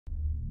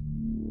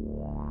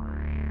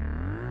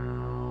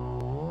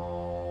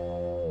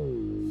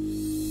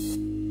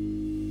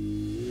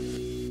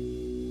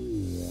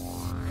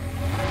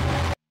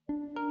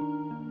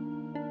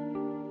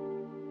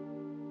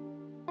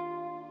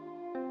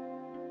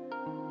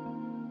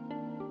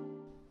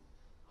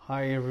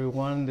Hi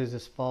everyone, this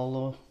is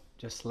Paulo.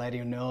 Just letting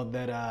you know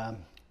that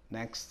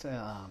next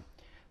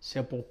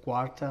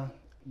SepulQuarta,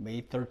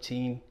 May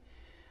 13,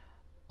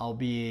 I'll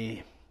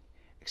be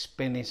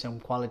spending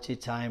some quality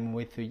time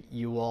with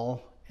you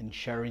all and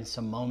sharing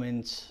some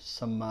moments,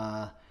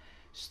 some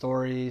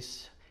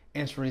stories,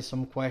 answering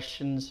some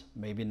questions,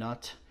 maybe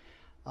not,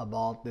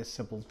 about the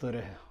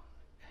Sepultura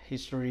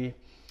history.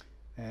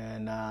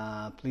 And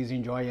please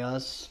enjoy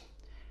us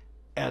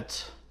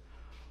at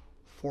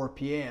 4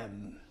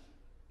 p.m.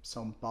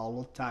 São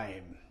Paulo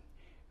time,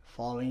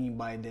 following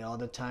by the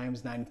other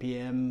times 9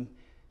 p.m.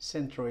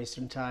 Central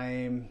Eastern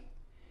Time,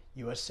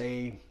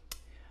 USA,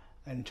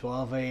 and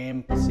 12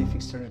 a.m.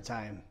 Pacific Standard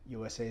Time,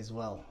 USA as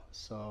well.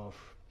 So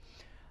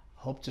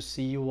hope to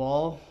see you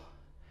all.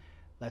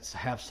 Let's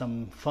have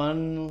some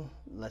fun,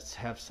 let's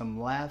have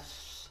some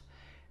laughs,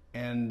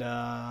 and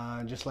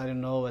just let you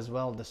know as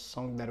well, the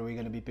song that we're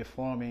going to be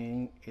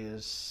performing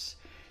is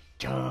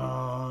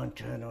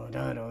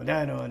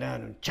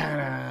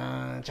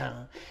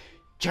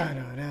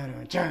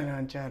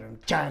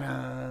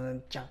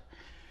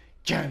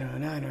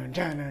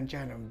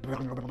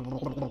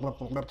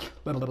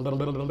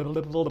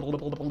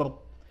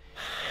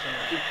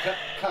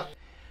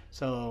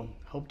So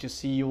hope to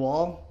see you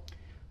all.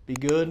 Be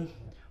good,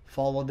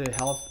 follow the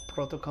health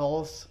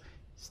protocols,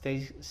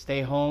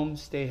 stay home,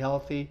 stay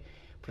healthy,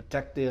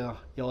 protect your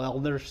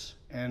elders,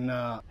 and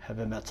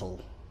heavy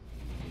metal.